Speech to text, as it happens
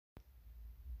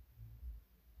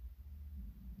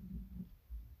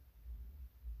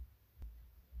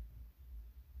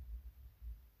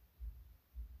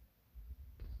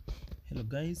Hello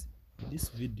guys, in this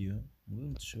video I'm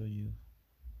going to show you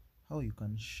how you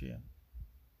can share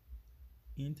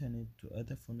internet to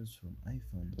other phones from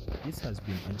iPhone. This has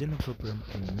been a general problem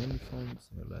in many phones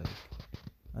like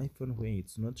iPhone where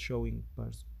it's not showing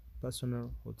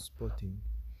personal hotspotting.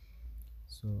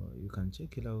 So you can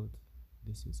check it out.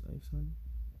 This is iPhone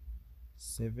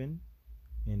 7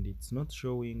 and it's not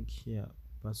showing here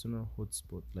personal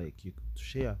hotspot, like you could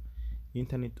share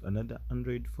internet to another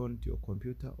Android phone to your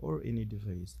computer or any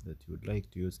device that you would like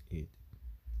to use it.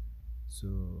 So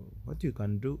what you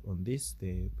can do on this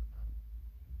step,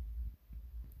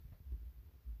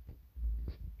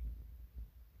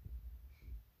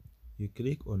 you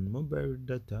click on mobile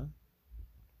data,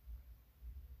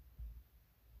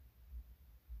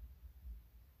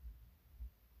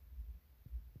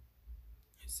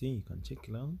 you see you can check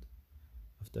it out.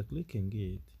 After clicking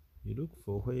it, you look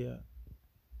for where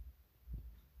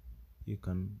you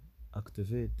can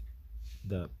activate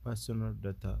the personal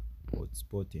data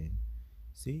hotspotting.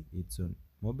 See, it's on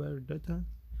mobile data.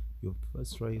 You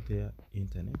first right there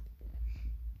internet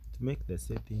to make the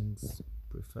settings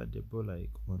preferable, like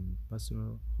on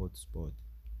personal hotspot.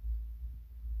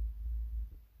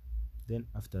 Then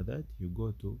after that you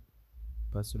go to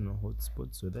personal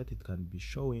hotspot so that it can be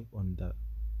showing on the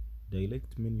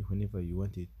direct menu whenever you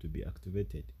want it to be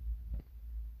activated.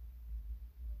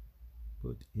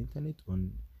 Put internet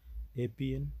on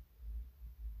APN,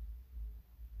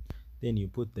 then you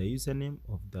put the username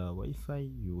of the Wi-Fi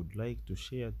you would like to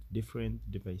share to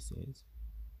different devices.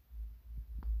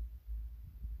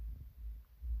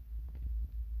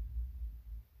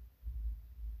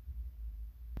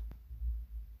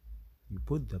 You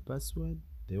put the password,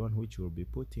 the one which you will be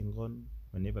putting on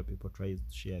whenever people try to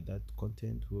share that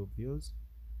content with yours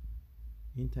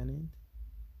internet.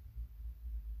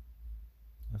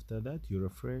 After that you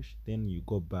refresh, then you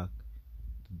go back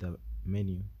to the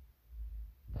menu.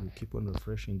 You keep on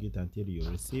refreshing it until you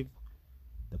receive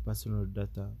the personal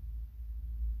data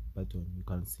button. You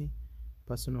can see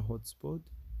personal hotspot.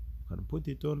 You can put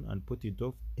it on and put it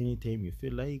off anytime you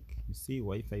feel like. You see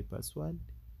Wi-Fi password.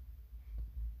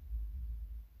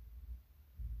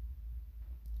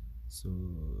 So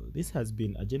this has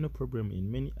been a general problem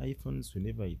in many iPhones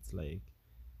whenever it's like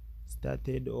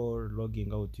started or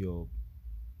logging out your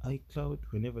iCloud.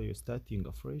 Whenever you're starting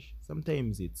afresh,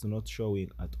 sometimes it's not showing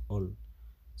at all.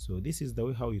 So this is the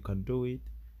way how you can do it.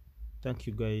 Thank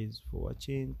you guys for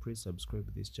watching. Please subscribe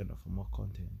to this channel for more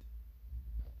content.